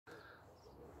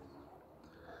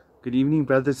Good evening,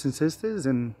 brothers and sisters,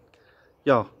 and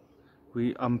yeah,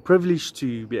 I'm privileged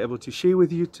to be able to share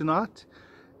with you tonight,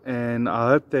 and I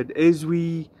hope that as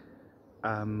we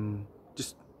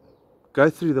just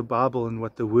go through the Bible and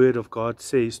what the Word of God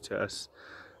says to us,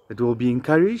 that we'll be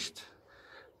encouraged,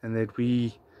 and that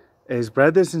we, as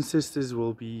brothers and sisters,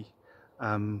 will be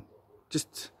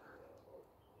just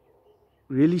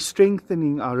really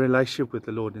strengthening our relationship with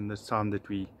the Lord in this time that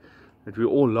we're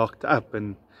all locked up.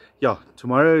 And yeah,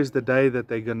 tomorrow is the day that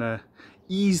they're gonna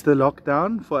ease the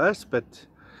lockdown for us, but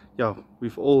yeah,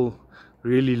 we've all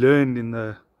really learned in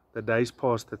the days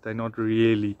past that they're not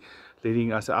really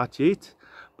letting us out yet.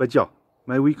 But yeah,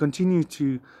 may we continue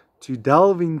to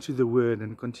delve into the Word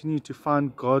and continue to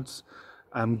find God's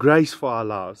grace for our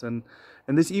lives. And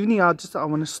this evening I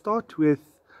want to start with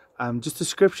just a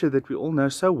scripture that we all know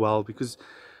so well, because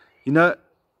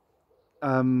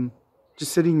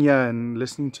just sitting here and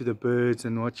listening to the birds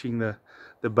and watching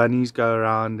the bunnies go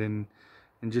around and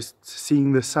just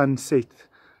seeing the sunset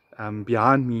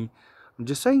behind me, I'm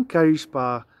just so encouraged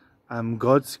by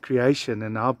God's creation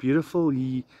and how beautiful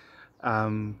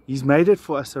He's made it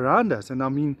for us around us. And I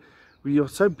mean, we are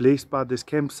so blessed by this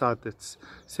campsite that's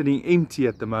sitting empty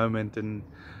at the moment, and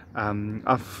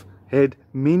I've had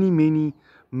many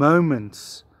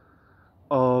moments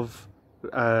of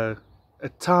a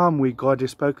time where God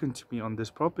has spoken to me on this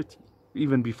property,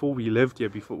 even before we lived here,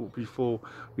 before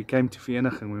we came to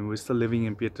Vereeniging, when we were still living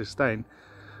in Pieterstein.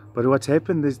 But what's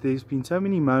happened is there's been so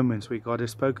many moments where God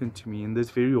has spoken to me in this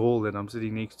very hall that I'm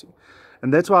sitting next to.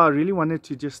 And that's why I really wanted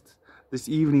to just this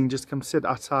evening just come sit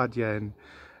outside here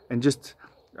and just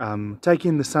take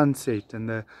in the sunset and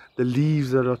the leaves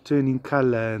that are turning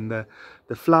color, and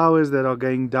the flowers that are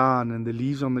going down, and the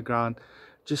leaves on the ground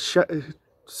just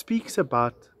speaks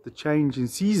about the change in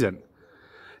season.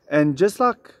 And just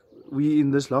like we in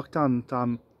this lockdown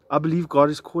time, I believe God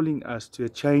is calling us to a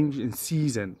change in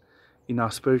season in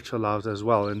our spiritual lives as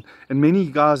well. And many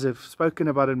guys have spoken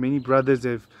about it, many brothers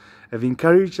have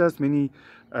encouraged us, many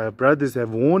brothers have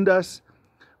warned us.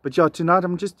 But yeah, tonight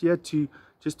I'm just here to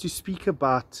speak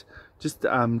about just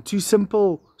two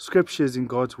simple scriptures in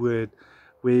God's Word,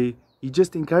 where He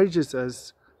just encourages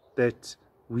us that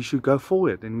we should go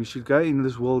forward and we should go in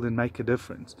this world and make a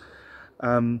difference.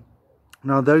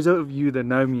 Now, those of you that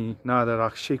know me know that I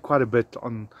share quite a bit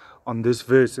on this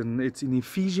verse, and it's in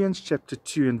Ephesians chapter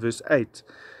 2 and verse 8.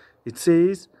 It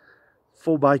says,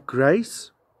 "For by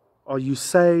grace are you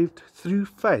saved through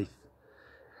faith,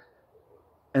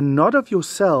 and not of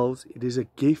yourselves, it is a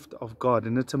gift of God."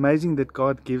 And it's amazing that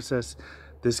God gives us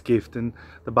this gift. And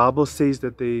the Bible says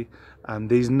that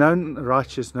there's none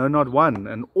righteous, no, not one,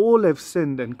 and all have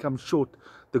sinned and come short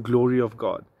the glory of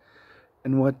God.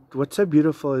 And what's so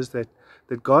beautiful is that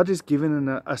God has given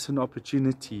us an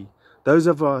opportunity, those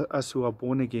of us who are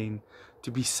born again,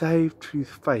 to be saved through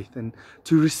faith and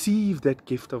to receive that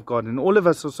gift of God. And all of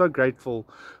us are so grateful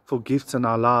for gifts in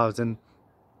our lives. And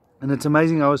it's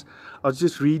amazing. I was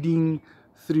just reading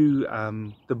through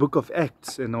the book of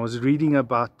Acts, and I was reading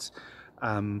about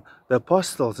the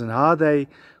apostles and how they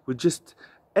were just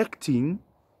acting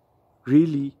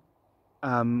really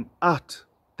out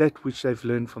that which they've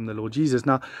learned from the Lord Jesus.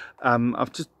 Now,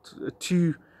 I've just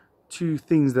two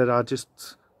things that I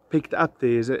just picked up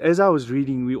there. As I was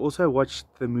reading, we also watched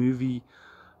the movie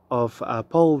of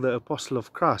Paul, the Apostle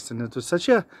of Christ, and it was such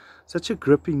a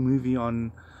gripping movie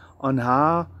on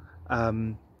how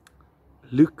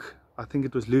Luke, I think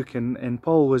it was Luke, and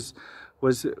Paul was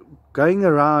going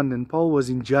around, and Paul was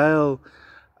in jail,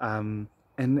 and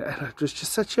it was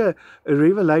just such a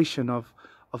revelation of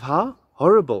how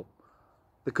horrible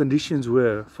the conditions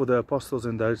were for the apostles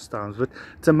in those times. But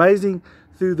it's amazing,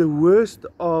 through the worst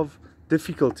of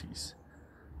difficulties,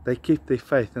 they kept their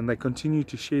faith and they continued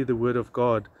to share the word of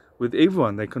God with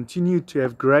everyone. They continued to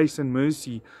have grace and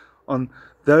mercy on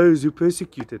those who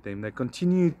persecuted them. They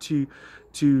continued to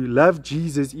love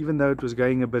Jesus even though it was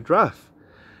going a bit rough.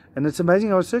 And it's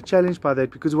amazing. I was so challenged by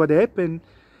that, because what happened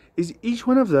is each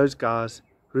one of those guys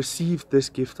received this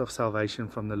gift of salvation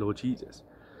from the Lord Jesus.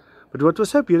 But what was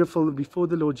so beautiful, before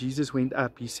the Lord Jesus went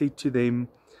up, He said to them,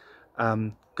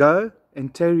 go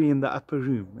and tarry in the upper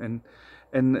room.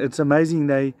 And it's amazing,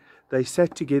 they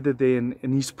sat together there,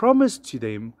 and His promise to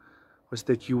them was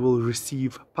that you will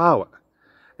receive power.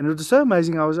 And it was so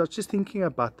amazing. I was just thinking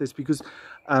about this, because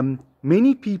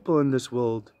many people in this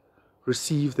world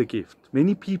receive the gift.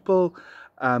 Many people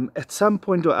at some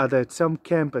point or other, at some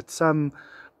camp, at some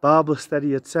Bible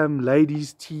study, at some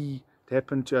ladies' tea, it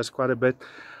happened to us quite a bit,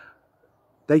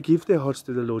 they give their hearts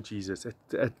to the Lord Jesus.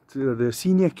 At the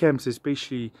senior camps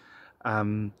especially,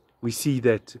 we see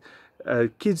that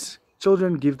kids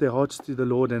children give their hearts to the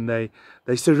Lord and they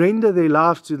surrender their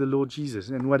lives to the Lord Jesus.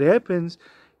 And what happens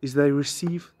is they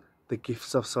receive the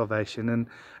gifts of salvation. And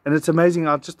it's amazing.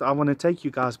 I want to take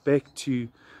you guys back to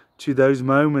those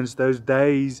moments, those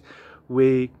days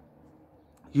where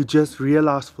you just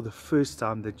realize for the first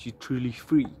time that you're truly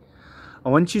free. I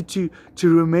want you to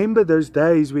remember those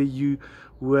days where you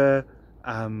were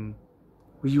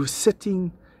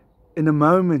sitting in a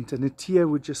moment and a tear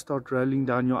would just start rolling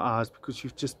down your eyes because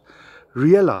you've just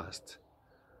realized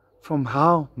from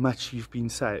how much you've been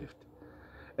saved.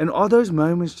 And are those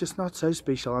moments just not so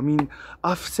special? I mean,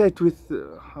 I've sat with,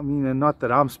 and not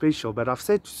that I'm special, but I've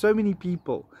sat with so many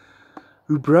people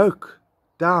who broke,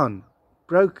 in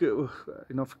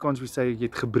Afrikaans we say, jy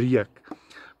het gebreek.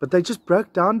 But they just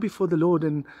broke down before the Lord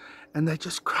and they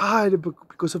just cried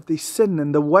because of their sin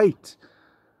and the weight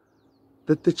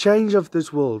that the change of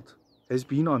this world has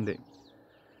been on them.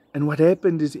 And what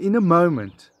happened is in a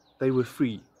moment they were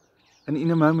free. And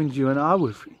in a moment you and I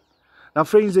were free. Now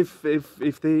friends, if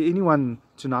there anyone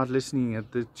tonight listening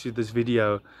to this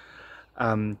video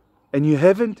and you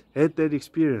haven't had that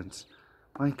experience,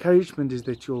 my encouragement is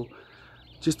that you'll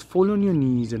just fall on your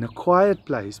knees in a quiet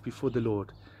place before the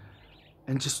Lord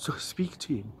and just speak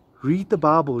to Him. Read the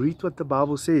Bible. Read what the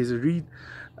Bible says. Read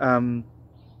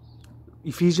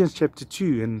Ephesians chapter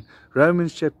 2 and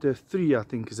Romans chapter 3, I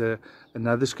think, is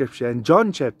another scripture, and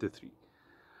John chapter 3.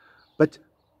 But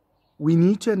we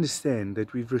need to understand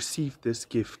that we've received this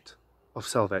gift of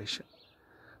salvation.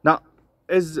 Now,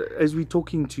 as we're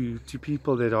talking to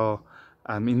people that are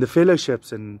in the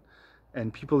fellowships and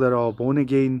people that are born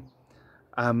again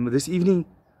this evening,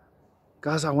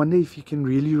 guys, I wonder if you can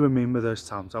really remember those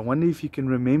times. I wonder if you can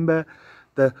remember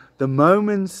the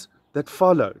moments that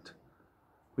followed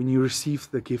when you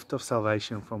received the gift of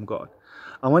salvation from God.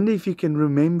 I wonder if you can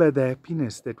remember the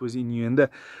happiness that was in you and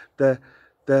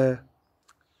the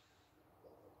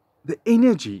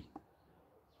energy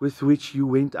with which you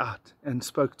went out and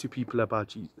spoke to people about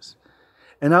Jesus.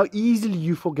 And how easily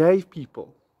you forgave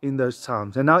people in those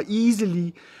times. And how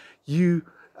easily you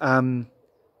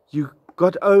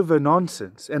got over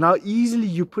nonsense. And how easily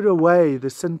you put away the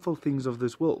sinful things of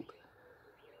this world.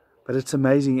 But it's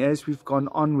amazing, as we've gone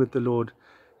on with the Lord,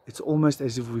 it's almost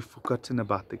as if we've forgotten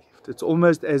about the gift. It's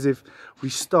almost as if we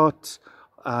start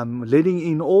letting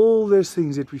in all those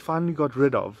things that we finally got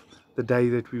rid of the day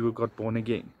that we got born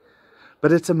again.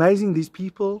 But it's amazing, these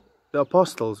people, the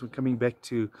apostles, we're coming back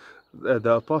to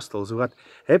the apostles, what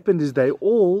happened is they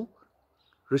all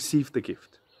received the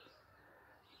gift.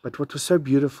 But what was so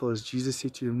beautiful is Jesus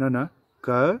said to them, no,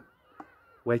 go,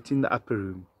 wait in the upper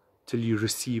room till you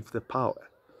receive the power.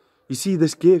 You see,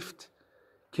 this gift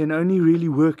can only really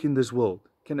work in this world,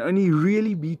 can only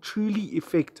really be truly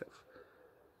effective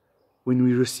when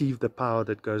we receive the power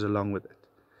that goes along with it.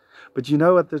 But you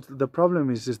know what the problem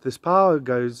is this power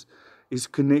is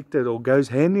connected or goes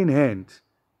hand in hand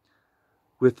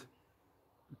with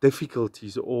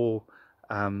difficulties or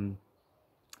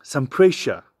some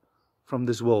pressure from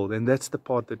this world. And that's the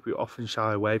part that we often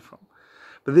shy away from.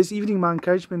 But this evening, my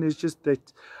encouragement is just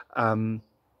that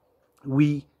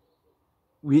we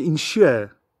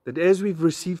ensure that as we've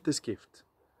received this gift,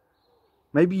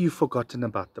 maybe you've forgotten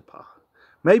about the power.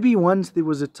 Maybe once there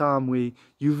was a time where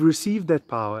you've received that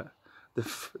power,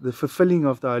 the fulfilling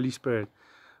of the Holy Spirit,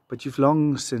 but you've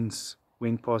long since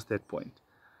went past that point.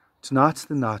 Tonight's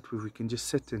the night where we can just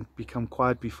sit and become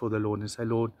quiet before the Lord and say,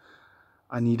 Lord,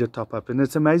 I need a top up. And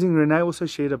it's amazing, Renee also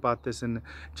shared about this and it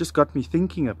just got me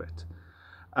thinking of it.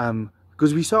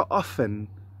 Because we so often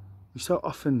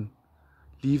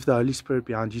leave the Holy Spirit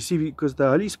behind. You see, because the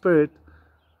Holy Spirit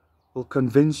will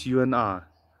convince you and I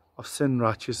of sin,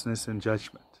 righteousness, and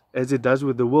judgment. As it does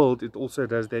with the world, it also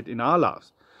does that in our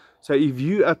lives. So if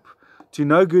you up to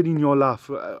no good in your life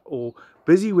or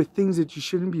busy with things that you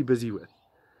shouldn't be busy with,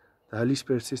 the Holy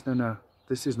Spirit says, no,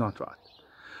 this is not right.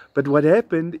 But what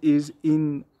happened is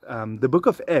in the book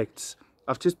of Acts,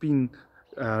 I've just been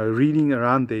reading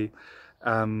around there,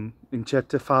 in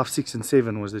chapter 5, 6, and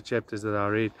 7 was the chapters that I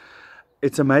read.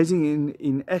 It's amazing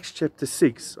in Acts chapter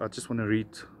 6, I just want to read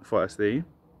for us there.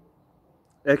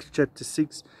 Acts chapter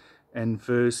 6 and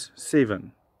verse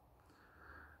 7.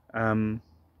 And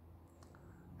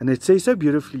it says so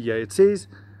beautifully here, it says,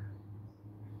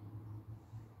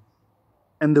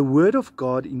 and the word of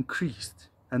God increased,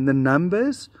 and the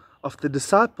numbers of the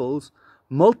disciples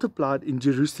multiplied in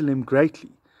Jerusalem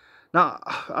greatly. Now,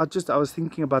 I was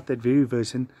thinking about that very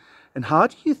verse, and how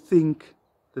do you think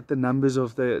that the numbers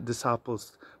of the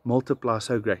disciples multiply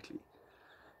so greatly?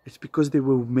 It's because there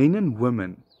were men and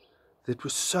women that were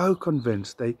so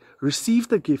convinced. They received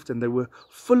the gift and they were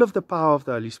full of the power of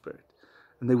the Holy Spirit.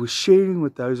 and they were sharing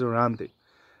with those around them,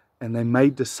 and they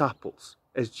made disciples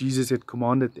as Jesus had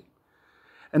commanded them.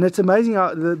 And it's amazing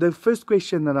how the first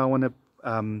question that I want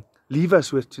to leave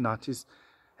us with tonight is,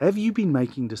 have you been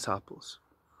making disciples?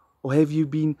 Or have you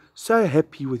been so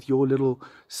happy with your little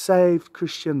saved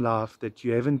Christian life that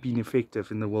you haven't been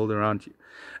effective in the world around you?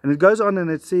 And it goes on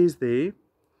and it says there,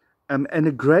 and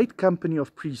a great company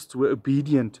of priests were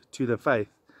obedient to the faith.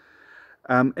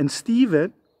 And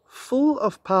Stephen, full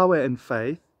of power and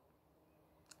faith,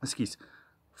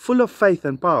 full of faith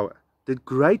and power, did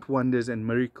great wonders and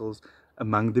miracles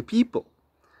among the people.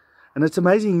 And it's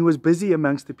amazing, he was busy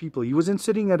amongst the people. He wasn't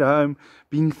sitting at home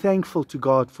being thankful to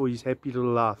God for his happy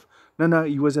little life. No,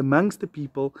 he was amongst the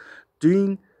people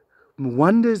doing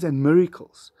wonders and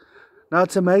miracles. Now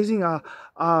it's amazing,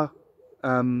 I've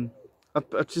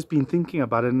just been thinking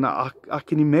about it, and I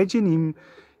can imagine him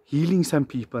healing some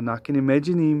people, and I can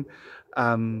imagine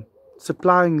him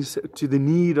supplying to the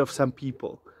need of some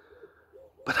people.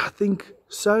 But I think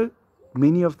so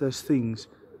many of those things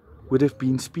would have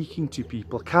been speaking to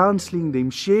people, counseling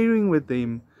them, sharing with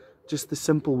them just the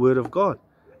simple word of God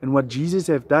and what Jesus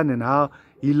have done and how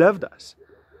he loved us.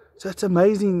 So it's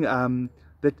amazing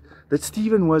that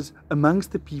Stephen was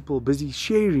amongst the people, busy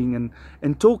sharing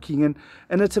and talking.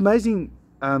 And it's amazing,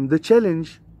 the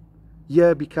challenge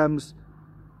here becomes,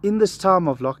 in this time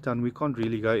of lockdown, we can't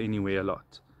really go anywhere a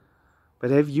lot. But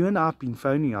have you and I been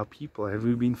phoning our people? Have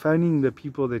we been phoning the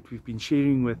people that we've been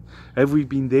sharing with? Have we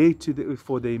been there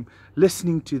for them,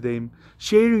 listening to them,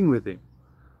 sharing with them?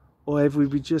 Or have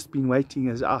we just been waiting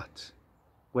us out,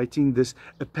 waiting this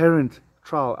apparent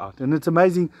trial out? And it's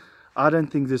amazing, I don't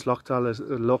think this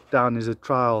lockdown is a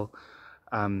trial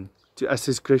to us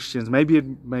as Christians. Maybe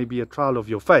it may be a trial of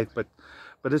your faith, but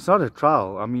it's not a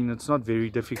trial. I mean, it's not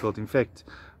very difficult. In fact,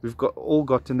 we've all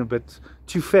gotten a bit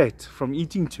too fat from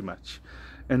eating too much.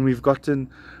 And we've gotten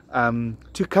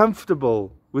too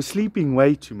comfortable with sleeping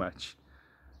way too much.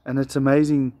 And it's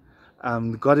amazing.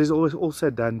 God has also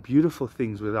done beautiful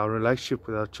things with our relationship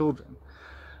with our children.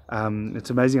 It's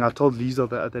amazing. I told Liesel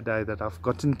the other day that I've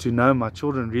gotten to know my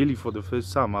children really for the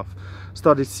first time. I've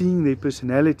started seeing their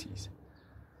personalities.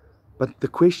 But the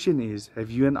question is,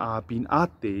 have you and I been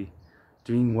out there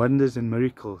doing wonders and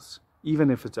miracles,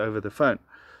 even if it's over the phone?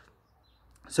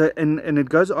 So, and it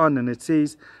goes on and it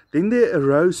says, then there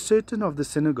arose certain of the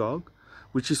synagogue,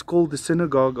 which is called the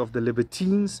synagogue of the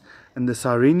Libertines and the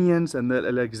Cyrenians and the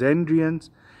Alexandrians,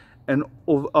 and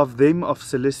of them of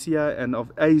Cilicia and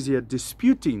of Asia,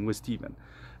 disputing with Stephen.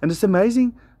 And it's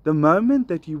amazing, the moment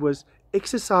that he was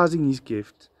exercising his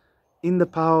gift in the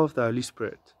power of the Holy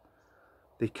Spirit,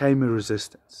 there came a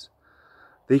resistance.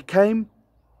 There came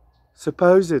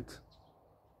supposed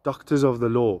doctors of the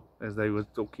law, as they were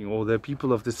talking, or the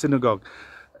people of the synagogue,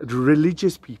 the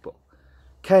religious people,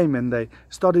 came and they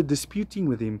started disputing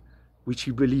with him, which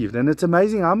he believed. And it's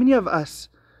amazing how many of us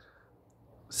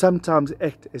sometimes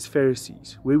act as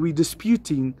Pharisees, where we're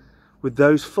disputing with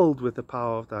those filled with the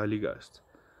power of the Holy Ghost.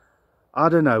 I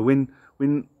don't know,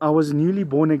 when I was newly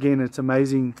born again, it's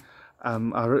amazing.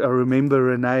 I remember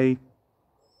Renee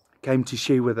came to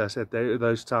share with us at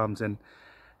those times,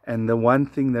 and the one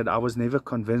thing that I was never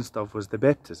convinced of was the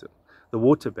baptism, the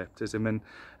water baptism. And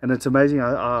it's amazing,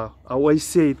 I always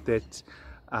said that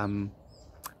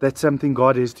that's something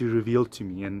God has to reveal to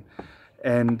me.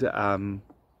 And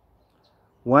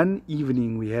one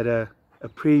evening we had a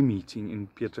prayer meeting in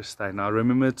Pieterstein. I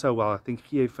remember it so well. I think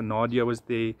G.F. and Nadia was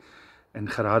there, and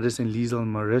Gerardus and Liesel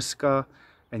and Mariska,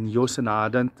 and Jos and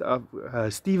I.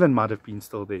 Stephen might have been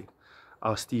still there.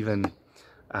 Our Stephen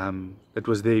that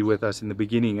was there with us in the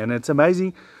beginning. And it's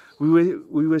amazing,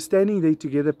 we were standing there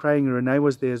together praying. Renee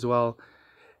was there as well,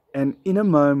 and in a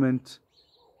moment,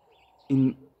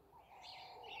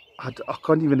 I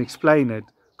can't even explain it,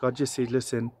 God just said,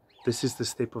 listen, this is the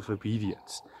step of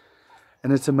obedience.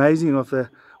 And it's amazing, of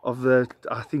the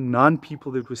I think 9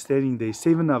 people that were standing there,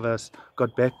 7 of us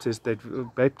got baptized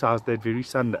that very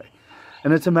Sunday.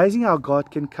 And it's amazing how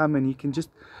God can come and he can just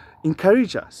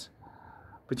encourage us.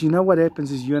 But you know what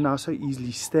happens is, you and I so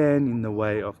easily stand in the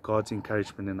way of God's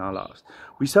encouragement in our lives.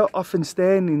 We so often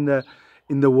stand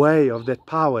in the way of that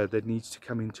power that needs to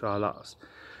come into our lives.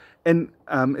 And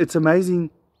it's amazing.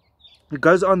 It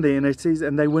goes on there and it says,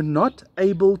 and they were not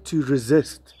able to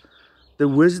resist the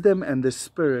wisdom and the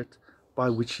spirit by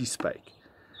which he spake.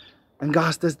 And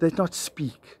guys, does that not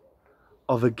speak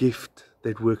of a gift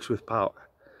that works with power?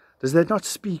 Does that not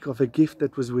speak of a gift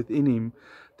that was within him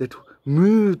that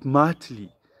moved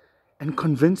mightily and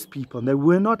convinced people, and they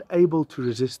were not able to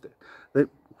resist it? They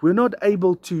were not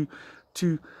able to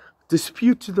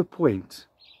dispute to the point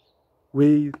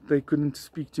where they couldn't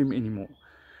speak to him anymore.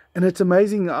 And it's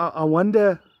amazing. I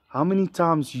wonder how many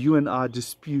times you and I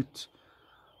dispute,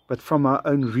 but from our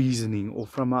own reasoning or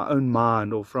from our own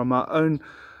mind or from our own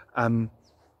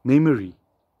memory.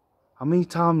 How many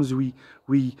times we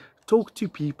talk to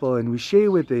people and we share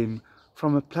with them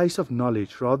from a place of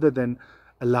knowledge rather than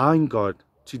allowing God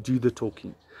to do the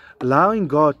talking, allowing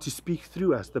God to speak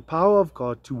through us, the power of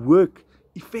God to work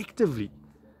effectively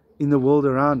in the world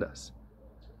around us.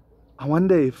 I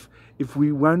wonder if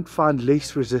we won't find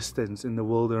less resistance in the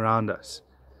world around us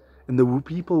and the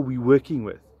people we're working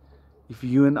with, if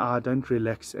you and I don't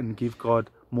relax and give God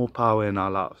more power in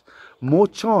our lives, more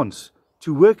chance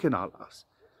to work in our lives.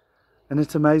 And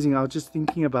it's amazing. I was just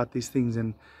thinking about these things,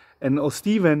 and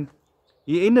Stephen,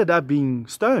 he ended up being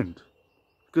stoned,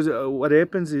 because what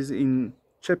happens is in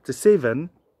chapter 7,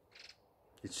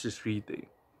 let's just read there.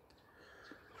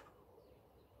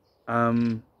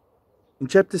 In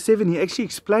chapter 7, he actually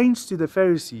explains to the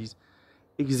Pharisees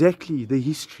exactly the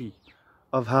history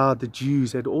of how the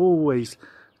Jews had always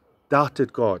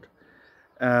doubted God.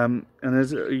 And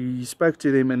as he spoke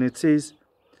to them, and it says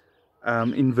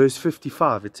in verse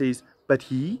 55, it says, "But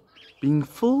he, being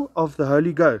full of the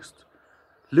Holy Ghost,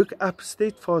 looked up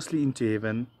steadfastly into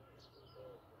heaven."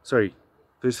 Sorry,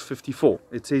 verse 54.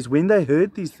 It says, "When they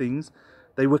heard these things,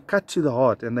 they were cut to the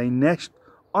heart, and they gnashed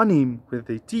on him with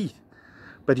their teeth.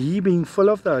 But he, being full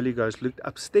of the Holy Ghost, looked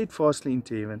up steadfastly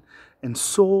into heaven and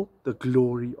saw the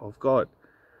glory of God,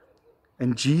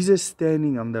 and Jesus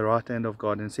standing on the right hand of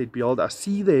God, and said, Behold, I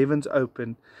see the heavens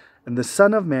opened, and the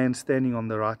Son of Man standing on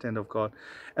the right hand of God.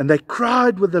 And they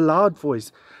cried with a loud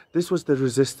voice." This was the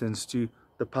resistance to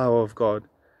the power of God.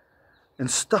 "And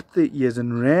stopped their ears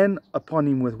and ran upon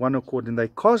him with one accord. And they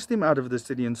cast him out of the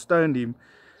city and stoned him.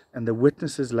 And the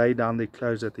witnesses laid down their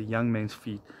clothes at the young man's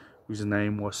feet, whose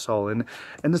name was Saul." And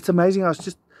it's amazing. I was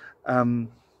just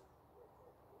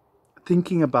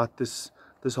thinking about this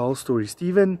whole story.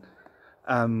 Stephen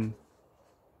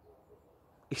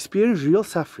experienced real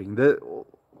suffering.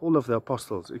 All of the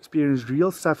apostles experienced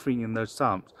real suffering in those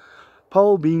times.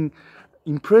 Paul being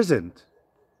imprisoned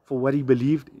for what he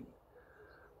believed in.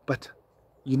 But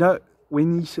you know,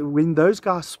 when those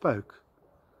guys spoke,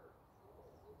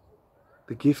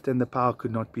 the gift and the power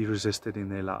could not be resisted in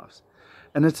their lives.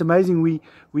 And it's amazing. We're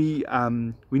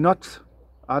not.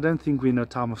 I don't think we're in a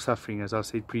time of suffering, as I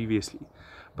said previously.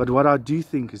 But what I do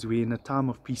think is we're in a time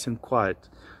of peace and quiet,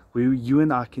 where you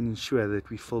and I can ensure that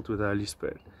we're filled with the Holy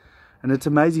Spirit. And it's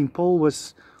amazing. Paul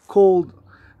was called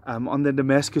on the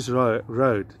Damascus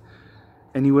road,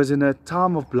 and he was in a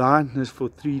time of blindness for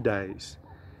 3 days,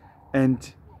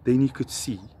 and then he could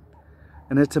see.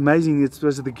 And it's amazing. It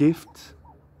was the gift,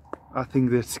 I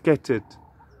think, that scattered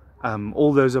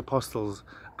all those apostles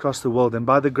across the world. And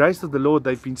by the grace of the Lord,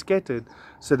 they've been scattered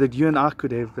so that you and I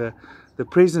could have the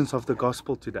presence of the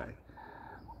gospel today.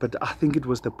 But I think it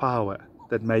was the power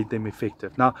that made them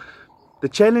effective. Now, the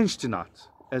challenge tonight,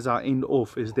 as I end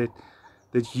off, is that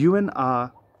you and I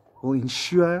will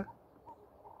ensure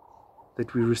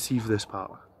that we receive this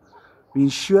power. We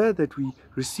ensure that we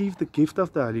receive the gift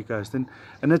of the Holy Ghost. And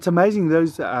it's amazing.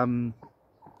 Those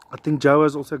I think Joe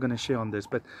is also going to share on this,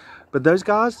 but those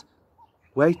guys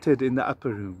waited in the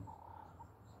upper room.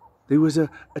 There was a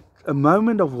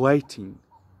moment of waiting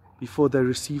before they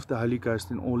received the Holy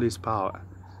Ghost in all His power.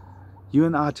 You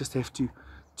and I just have to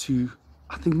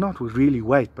I think not really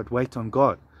wait, but wait on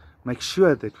God. Make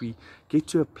sure that we get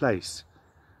to a place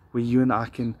where you and I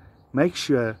can make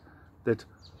sure that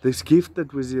this gift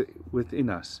that was within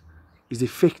us is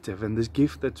effective, and this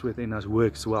gift that's within us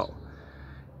works well.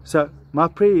 So my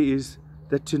prayer is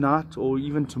that tonight or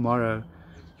even tomorrow,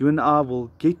 you and I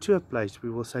will get to a place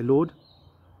where we'll say, Lord,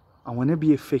 I want to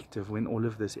be effective when all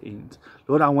of this ends.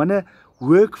 Lord, I want to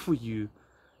work for you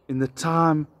in the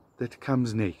time that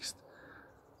comes next.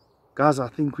 Guys, I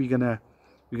think we're gonna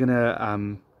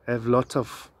have lots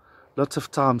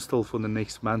of time still for the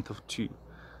next month or two.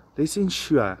 Let's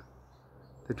ensure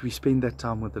that we spend that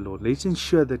time with the Lord. Let's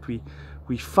ensure that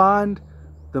we find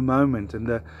the moment and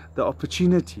the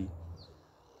opportunity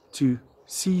to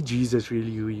see Jesus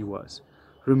really who He was.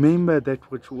 Remember that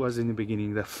which was in the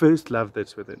beginning, the first love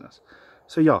that's within us.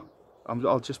 So yeah,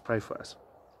 I'll just pray for us.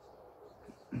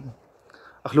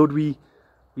 Lord, we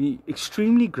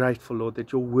extremely grateful, Lord,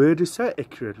 that your word is so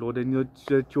accurate, Lord, and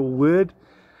that your word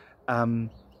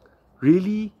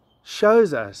really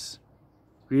shows us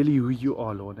really who you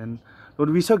are, Lord. And Lord,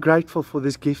 we're so grateful for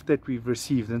this gift that we've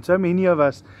received. And so many of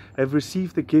us have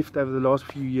received the gift over the last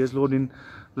few years, Lord. In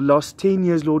the last 10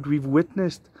 years, Lord, we've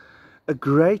witnessed a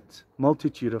great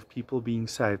multitude of people being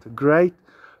saved, a great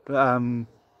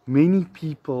many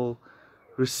people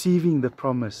receiving the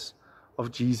promise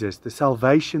of Jesus, the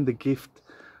salvation, the gift,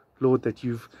 Lord, that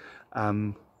you've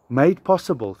made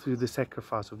possible through the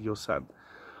sacrifice of your Son.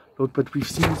 Lord, but we've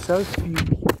seen so few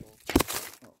people.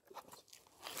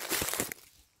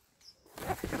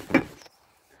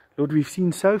 Lord, we've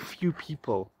seen so few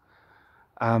people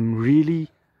really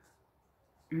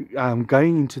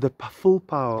going into the full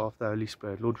power of the Holy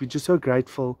Spirit. Lord, we're just so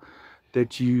grateful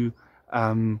that you're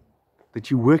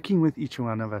working with each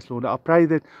one of us. Lord, I pray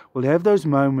that we'll have those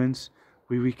moments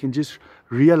where we can just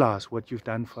realize what you've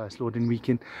done for us, Lord, and we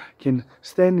can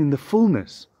stand in the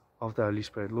fullness of the Holy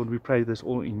Spirit. Lord, we pray this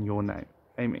all in your name.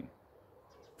 Amen.